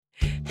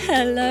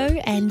Hello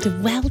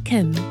and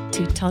welcome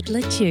to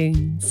Toddler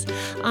Tunes.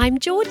 I'm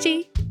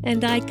Georgie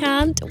and I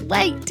can't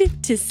wait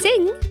to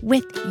sing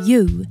with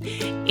you.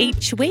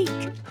 Each week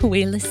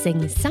we'll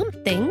sing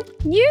something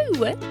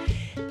new.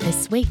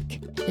 This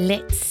week,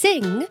 let's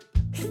sing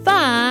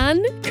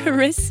fun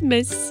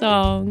Christmas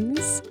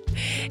songs.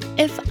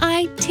 If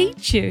I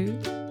teach you,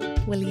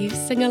 will you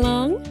sing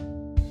along?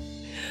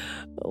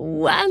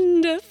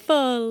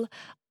 Wonderful!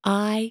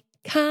 I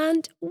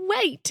can't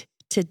wait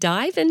to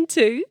dive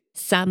into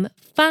some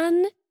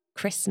fun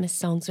Christmas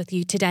songs with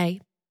you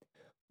today.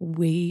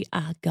 We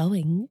are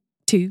going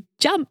to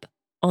jump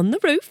on the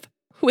roof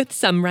with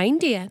some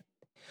reindeer.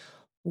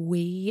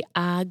 We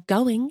are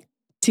going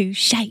to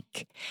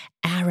shake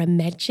our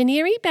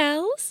imaginary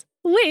bells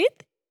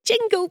with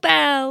jingle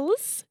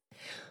bells.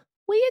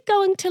 We are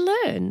going to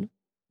learn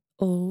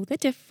all the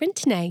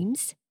different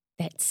names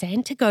that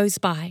Santa goes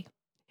by.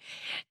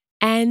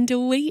 And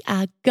we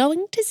are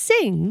going to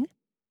sing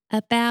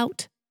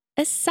about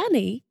a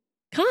sunny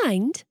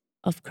kind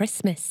of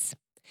Christmas.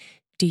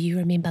 Do you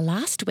remember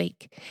last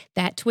week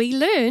that we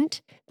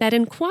learned that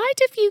in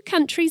quite a few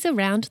countries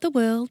around the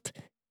world,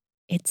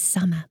 it's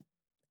summer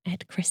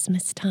at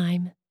Christmas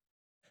time?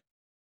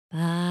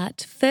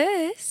 But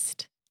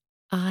first,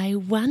 I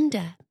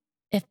wonder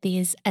if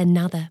there's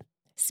another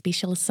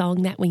special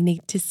song that we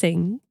need to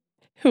sing.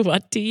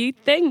 What do you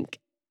think?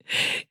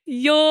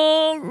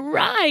 You're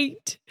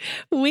right.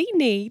 We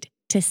need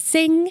to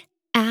sing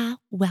our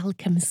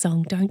welcome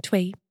song, don't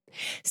we?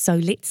 So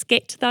let's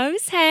get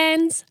those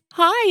hands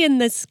high in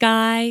the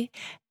sky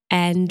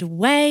and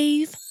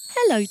wave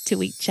hello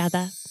to each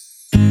other.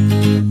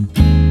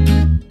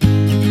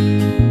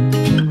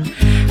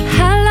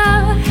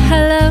 Hello,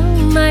 hello,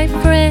 my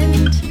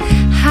friend.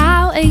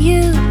 How are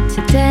you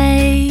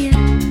today?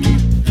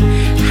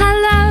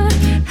 Hello,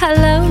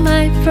 hello,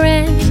 my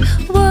friend.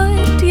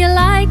 Would you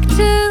like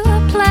to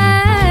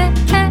play?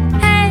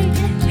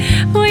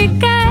 We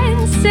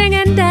can sing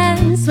and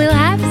dance. We'll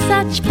have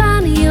such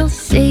fun, you'll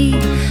see.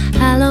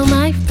 Hello,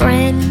 my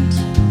friend.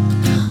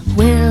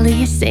 Will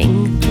you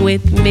sing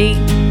with me?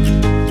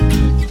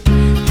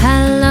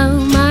 Hello,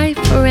 my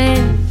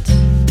friend.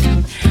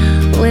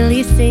 Will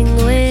you sing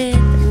with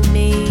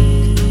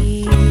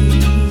me?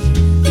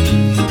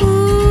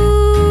 Ooh.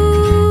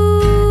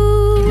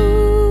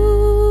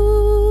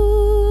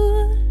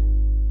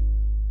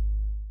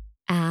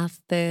 Our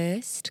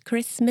first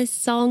Christmas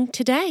song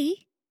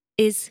today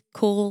is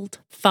called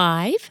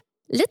 5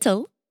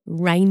 Little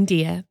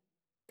Reindeer.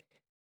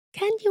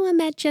 Can you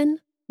imagine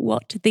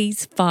what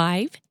these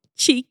 5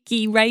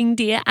 cheeky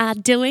reindeer are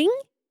doing?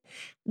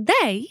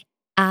 They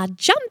are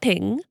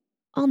jumping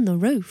on the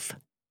roof.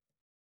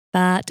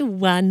 But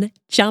one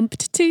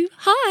jumped too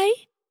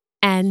high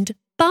and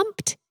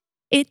bumped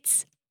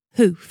its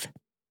hoof.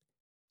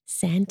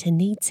 Santa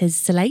needs his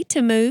sleigh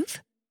to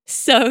move,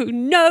 so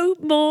no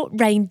more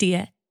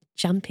reindeer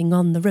jumping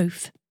on the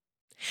roof.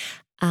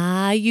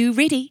 Are you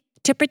ready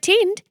to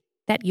pretend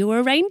that you're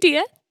a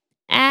reindeer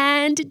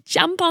and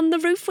jump on the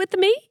roof with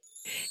me?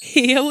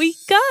 Here we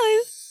go.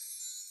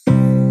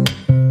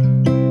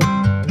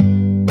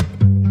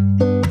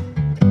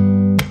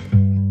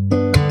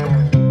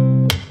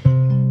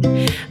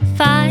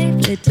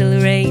 Five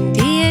little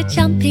reindeer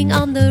jumping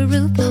on the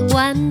roof.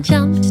 One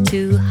jumped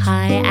too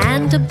high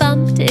and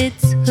bumped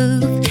its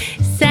hoof.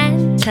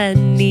 Santa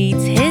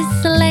needs his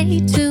sleigh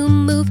to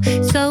move,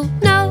 so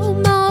no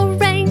more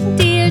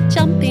reindeer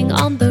jumping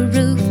on the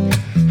roof.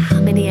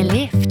 How many are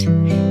left?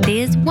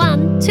 There's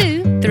 1,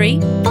 2,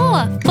 3,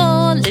 4.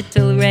 4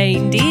 little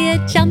reindeer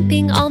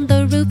jumping on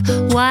the roof.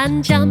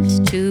 One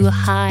jumped too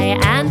high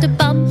and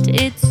bumped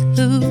its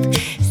hoof.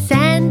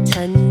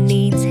 Santa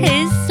needs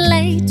his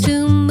sleigh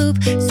to move,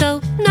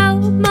 so no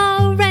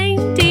more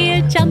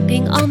reindeer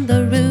jumping on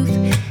the roof.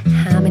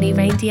 How many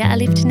reindeer are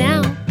left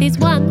now? There's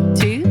 1,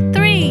 2,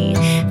 3.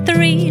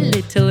 3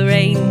 little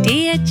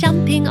reindeer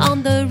jumping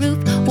on the roof.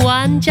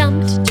 One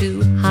jumped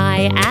too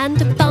high and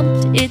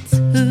bumped its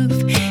hoof.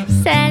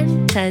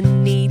 Santa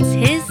needs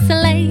his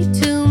sleigh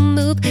to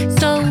move,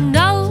 so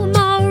no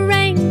more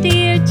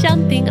reindeer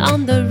jumping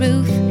on the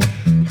roof.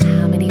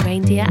 How many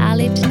reindeer are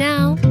left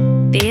now?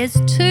 There's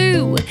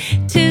 2.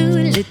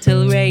 2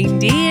 little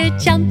reindeer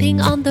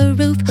jumping on the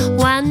roof.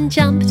 One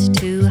jumped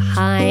too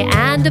high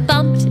and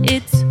bumped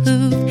its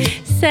hoof.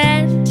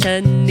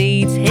 Santa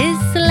needs his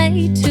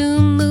sleigh to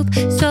move,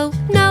 so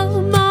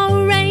no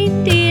more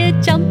reindeer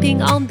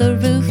jumping on the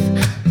roof.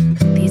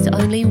 There's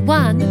only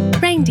 1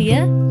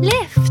 reindeer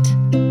left.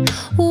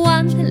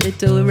 1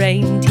 little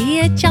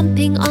reindeer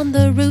jumping on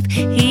the roof.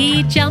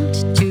 He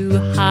jumped too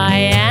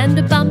high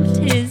and bumped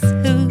his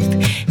hoof.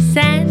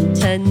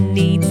 Santa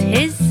needs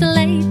his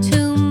sleigh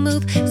to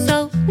move,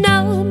 so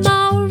no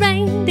more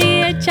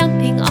reindeer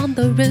jumping on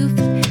the roof.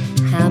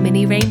 How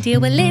many reindeer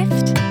were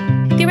left?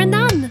 There are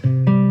none.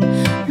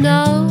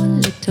 No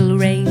little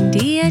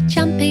reindeer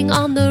jumping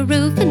on the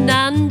roof.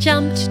 None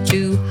jumped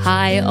too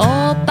high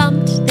or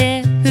bumped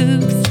their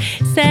hooves.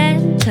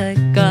 Santa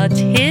got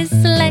his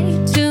sleigh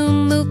to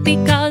move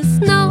because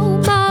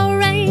no more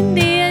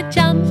reindeer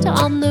jumped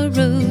on the the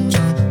roof.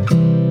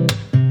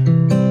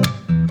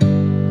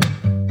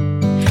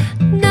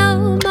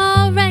 No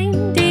more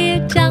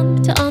reindeer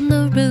jumped on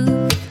the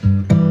roof.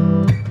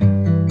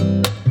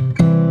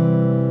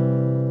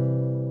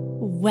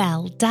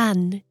 Well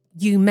done!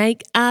 You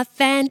make a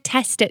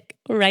fantastic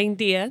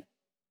reindeer.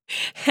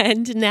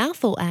 And now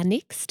for our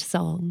next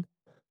song.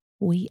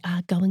 We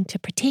are going to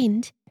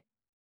pretend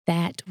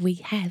that we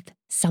have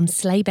some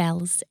sleigh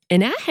bells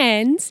in our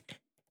hands,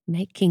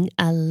 making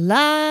a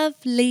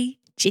lovely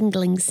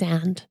jingling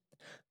sound.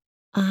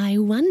 I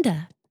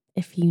wonder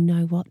if you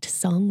know what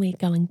song we're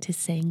going to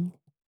sing.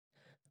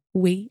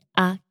 We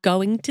are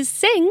going to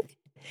sing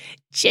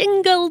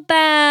Jingle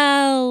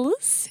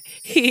Bells.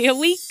 Here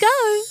we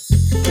go.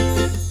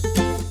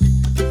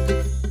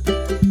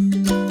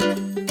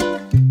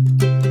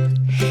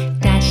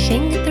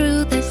 Dashing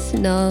through the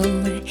snow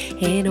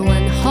in a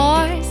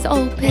one-horse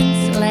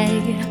open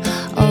sleigh,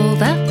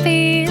 over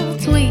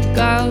fields we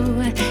go,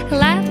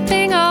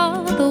 laughing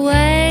all the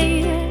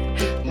way.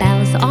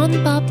 Bells on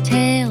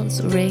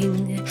bobtails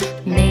ring,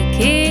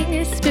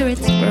 making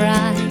spirits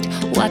bright.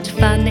 What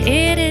fun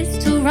it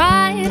is to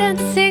ride and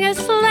sing a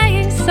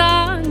sleighing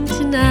song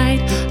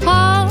tonight.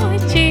 Oh,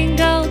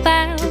 jingle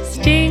bells,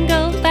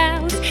 jingle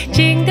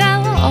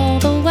all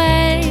the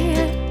way.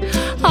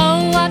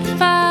 Oh, what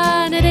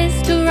fun it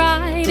is to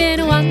ride in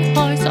a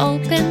one-horse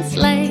open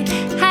sleigh.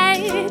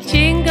 Hey,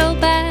 jingle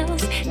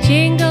bells,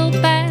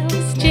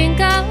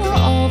 jingle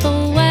all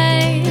the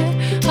way.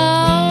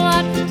 Oh,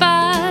 what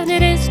fun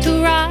it is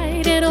to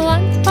ride in a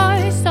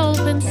one-horse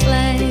open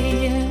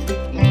sleigh.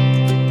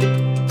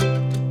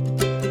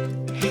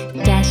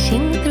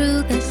 Dashing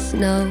through the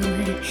snow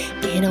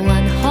in a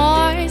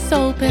one-horse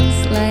open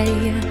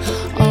sleigh,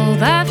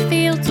 over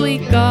fields we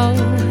go,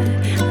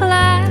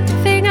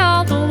 laughing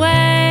all the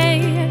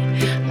way.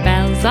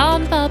 Bells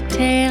on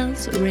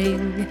bobtails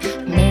ring,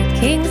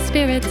 making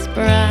spirits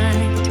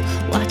bright.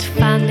 What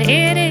fun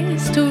it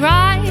is to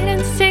ride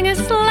and sing a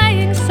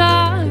sleighing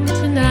song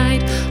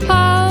tonight.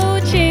 Oh,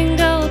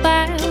 jingle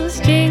bells,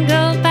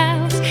 jingle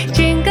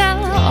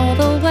all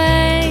the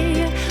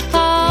way.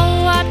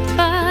 Oh, what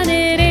fun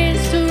it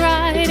is to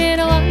ride in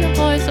a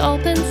one-horse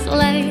open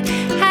sleigh.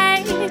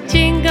 Hey,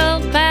 jingle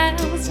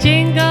bells,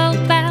 jingle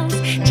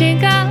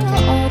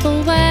all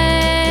the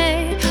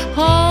way.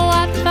 Oh,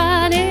 what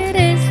fun it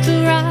is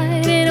to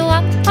ride in a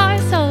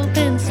one-horse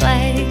open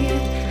sleigh.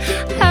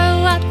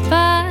 Oh, what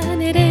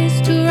fun it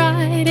is to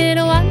ride in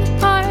a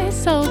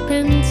one-horse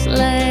open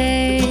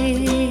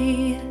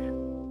sleigh.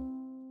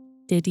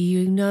 Did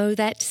you know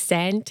that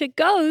Santa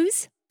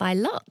goes by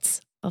lots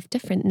of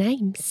different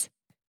names?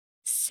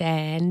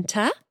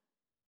 Santa,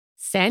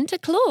 Santa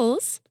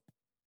Claus,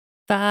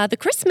 Father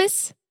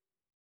Christmas,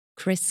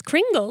 Kris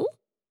Kringle,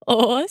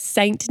 or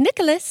Saint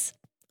Nicholas,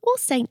 or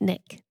Saint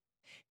Nick.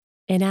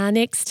 In our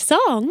next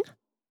song,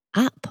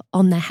 Up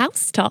on the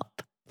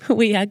Housetop,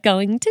 we are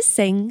going to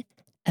sing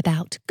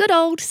about good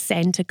old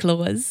Santa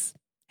Claus.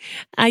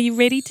 Are you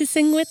ready to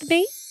sing with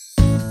me?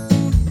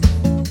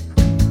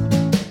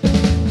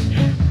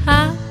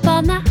 Up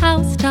on the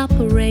housetop,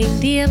 a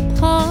reindeer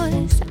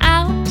paws.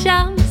 Out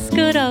jumps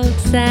good old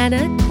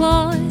Santa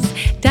Claus.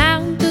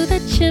 Down through the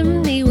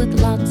chimney with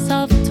lots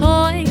of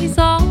toys,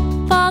 all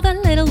for the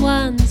little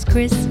ones'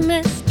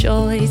 Christmas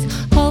joys.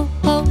 Ho,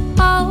 ho,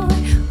 ho,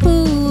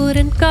 who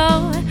wouldn't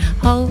go?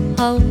 Ho,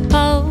 ho,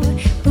 ho,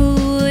 who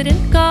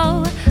wouldn't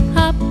go?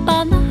 Up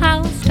on the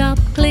housetop,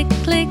 click,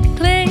 click,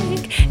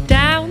 click,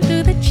 down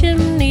through the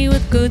chimney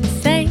with good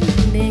Saint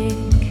Nick.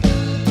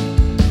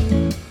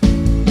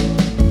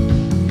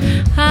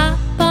 Up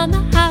on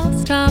the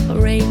housetop,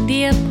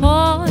 reindeer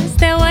paws.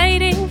 They're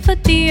waiting for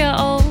dear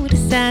old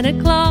Santa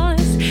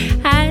Claus.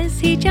 As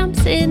he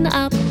jumps in,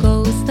 up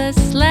goes the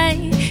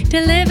sleigh,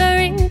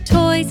 delivering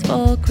toys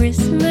for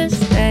Christmas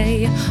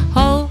Day.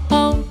 Ho,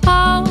 ho,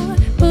 ho,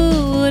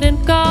 who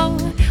wouldn't go?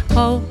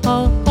 Ho,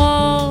 ho,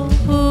 ho,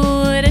 who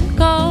wouldn't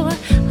go?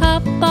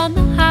 Up on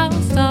the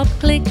housetop,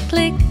 click,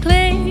 click,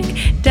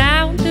 click,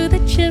 down through the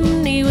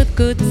chimney with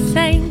good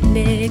Saint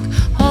Nick.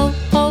 Ho,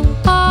 ho,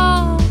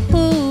 ho,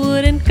 who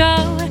wouldn't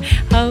go?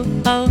 Ho,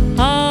 ho,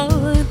 ho,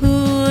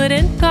 who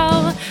wouldn't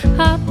go?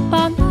 Up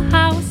on the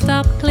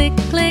housetop, click,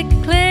 click,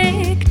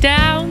 click,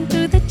 down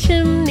through the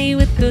chimney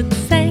with good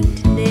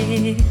Saint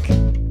Nick.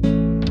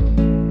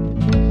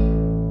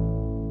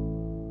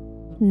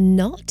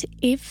 Not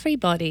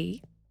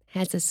everybody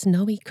has a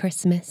snowy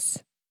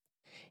Christmas.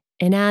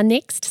 In our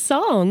next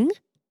song,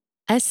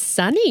 a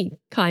sunny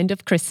kind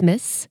of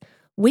Christmas,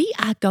 we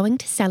are going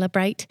to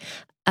celebrate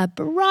a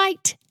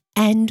bright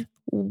and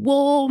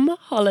warm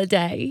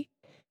holiday.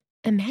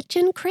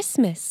 Imagine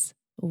Christmas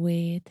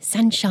with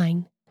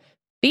sunshine,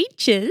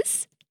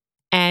 beaches,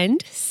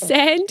 and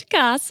sand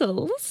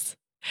castles.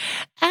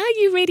 Are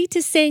you ready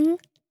to sing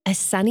a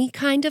sunny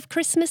kind of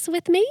Christmas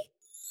with me?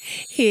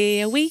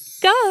 Here we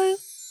go.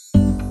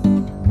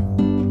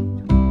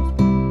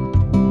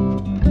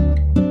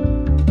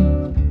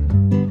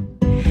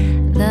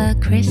 The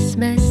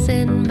Christmas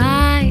in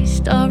my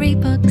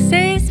storybooks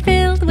is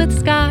filled with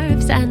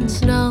scarves and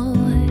snow.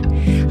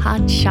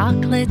 hot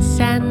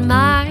chocolates and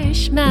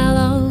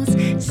marshmallows,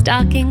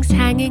 stockings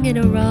hanging in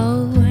a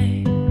row.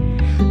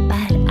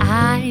 But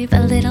I've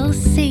a little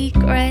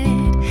secret,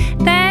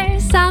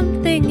 there's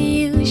something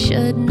you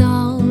should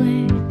know.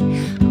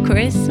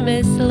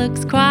 Christmas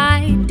looks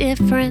quite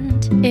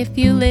different if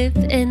you live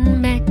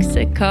in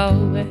Mexico,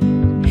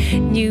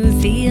 New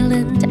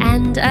Zealand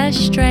and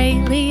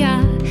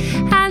Australia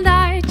and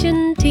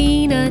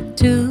Argentina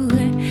too.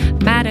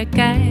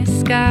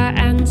 Madagascar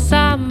and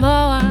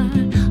Samoa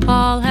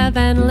all have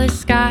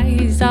endless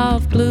skies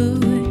of blue.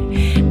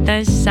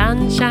 The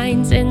sun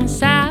shines in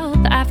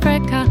South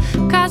Africa,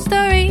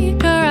 Costa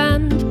Rica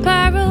and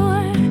Peru.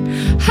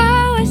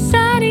 Oh, a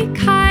sunny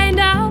kind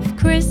of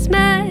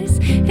Christmas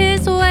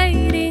is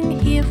waiting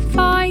here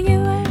for you.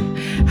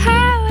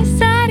 Oh, a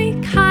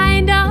sunny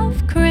kind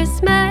of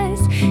Christmas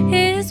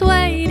is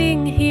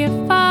waiting here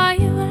for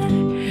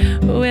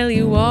you. Will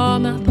you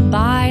warm up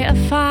by a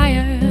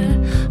fire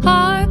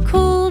or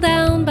cool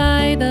down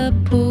by the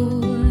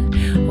pool?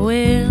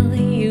 Will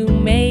you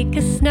make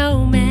a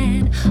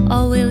snowman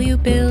or will you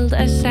build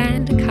a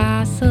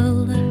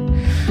sandcastle?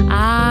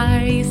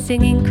 Are you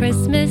singing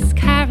Christmas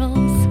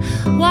carols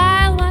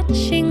while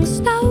watching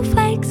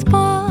snowflakes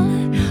fall?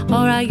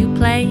 Or are you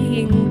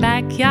playing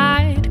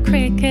backyard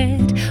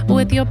cricket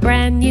with your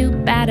brand new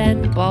bat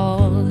and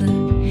ball?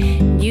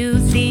 New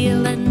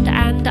Zealand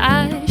and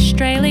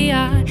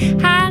Australia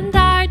and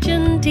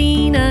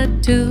Argentina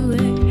too.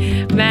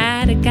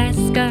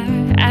 Madagascar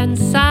and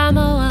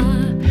Samoa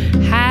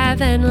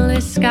have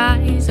endless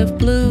skies of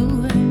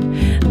blue.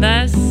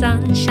 The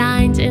sun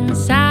shines in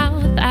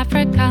South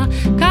Africa,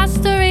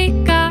 Costa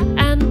Rica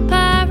and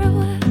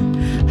Peru.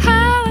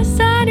 Oh, a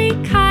sunny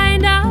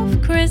kind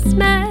of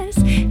Christmas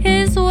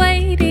is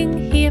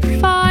waiting here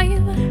for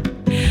you.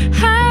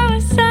 Oh,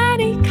 a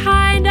sunny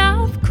kind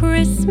of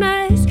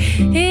Christmas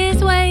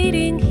is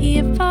waiting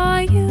here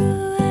for you.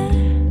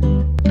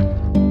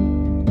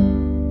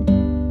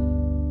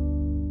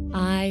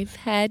 I've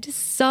had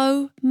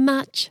so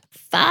much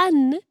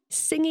fun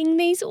singing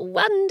these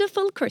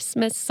wonderful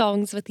Christmas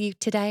songs with you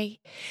today.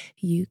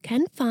 You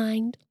can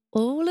find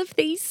all of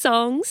these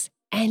songs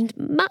and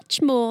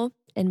much more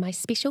in my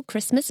special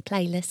Christmas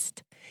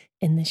playlist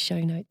in the show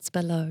notes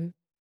below.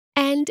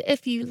 And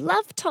if you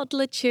love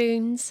toddler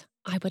tunes,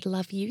 I would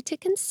love you to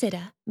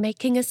consider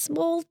making a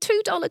small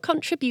 $2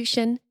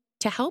 contribution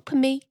to help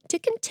me to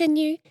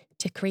continue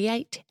to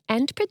create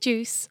and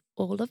produce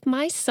all of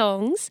my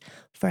songs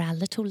for our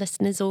little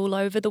listeners all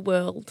over the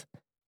world.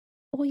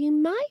 Or you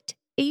might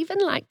even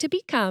like to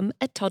become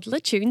a Toddler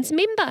Tunes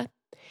member.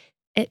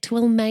 It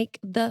will make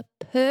the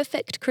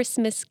perfect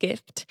Christmas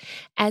gift,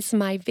 as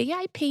my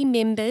VIP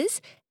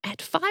members at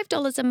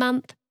 $5 a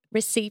month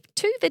receive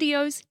 2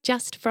 videos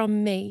just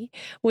from me,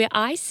 where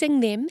I sing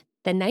them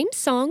the name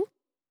song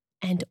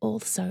and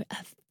also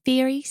a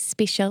very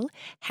special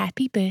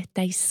happy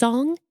birthday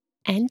song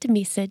and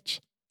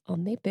message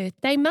on their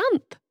birthday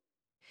month.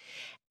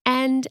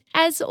 And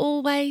as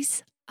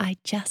always, I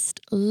just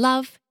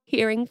love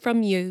hearing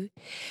from you.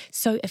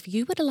 So if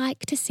you would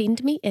like to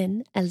send me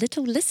in a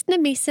little listener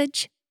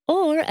message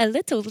or a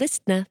little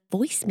listener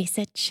voice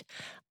message,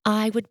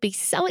 I would be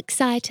so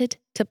excited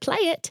to play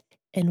it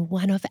in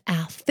one of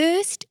our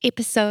first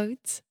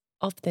episodes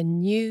of the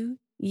new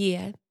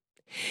year.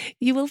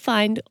 You will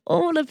find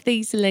all of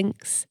these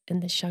links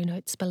in the show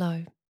notes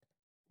below.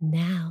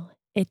 Now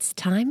it's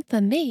time for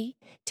me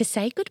to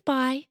say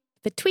goodbye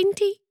for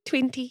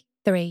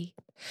 2023.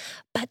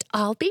 But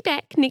I'll be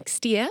back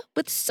next year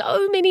with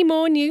so many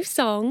more new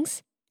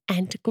songs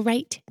and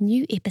great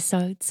new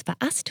episodes for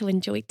us to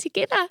enjoy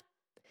together.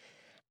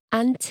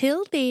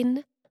 Until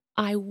then,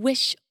 I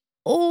wish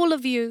all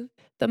of you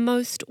the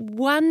most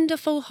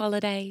wonderful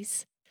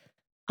holidays.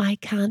 I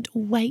can't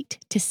wait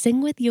to sing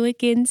with you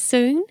again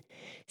soon.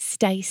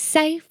 Stay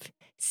safe,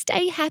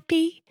 stay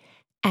happy,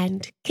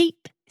 and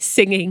keep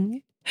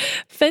singing.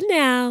 For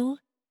now,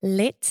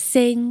 let's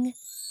sing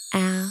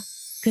our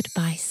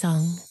goodbye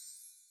song.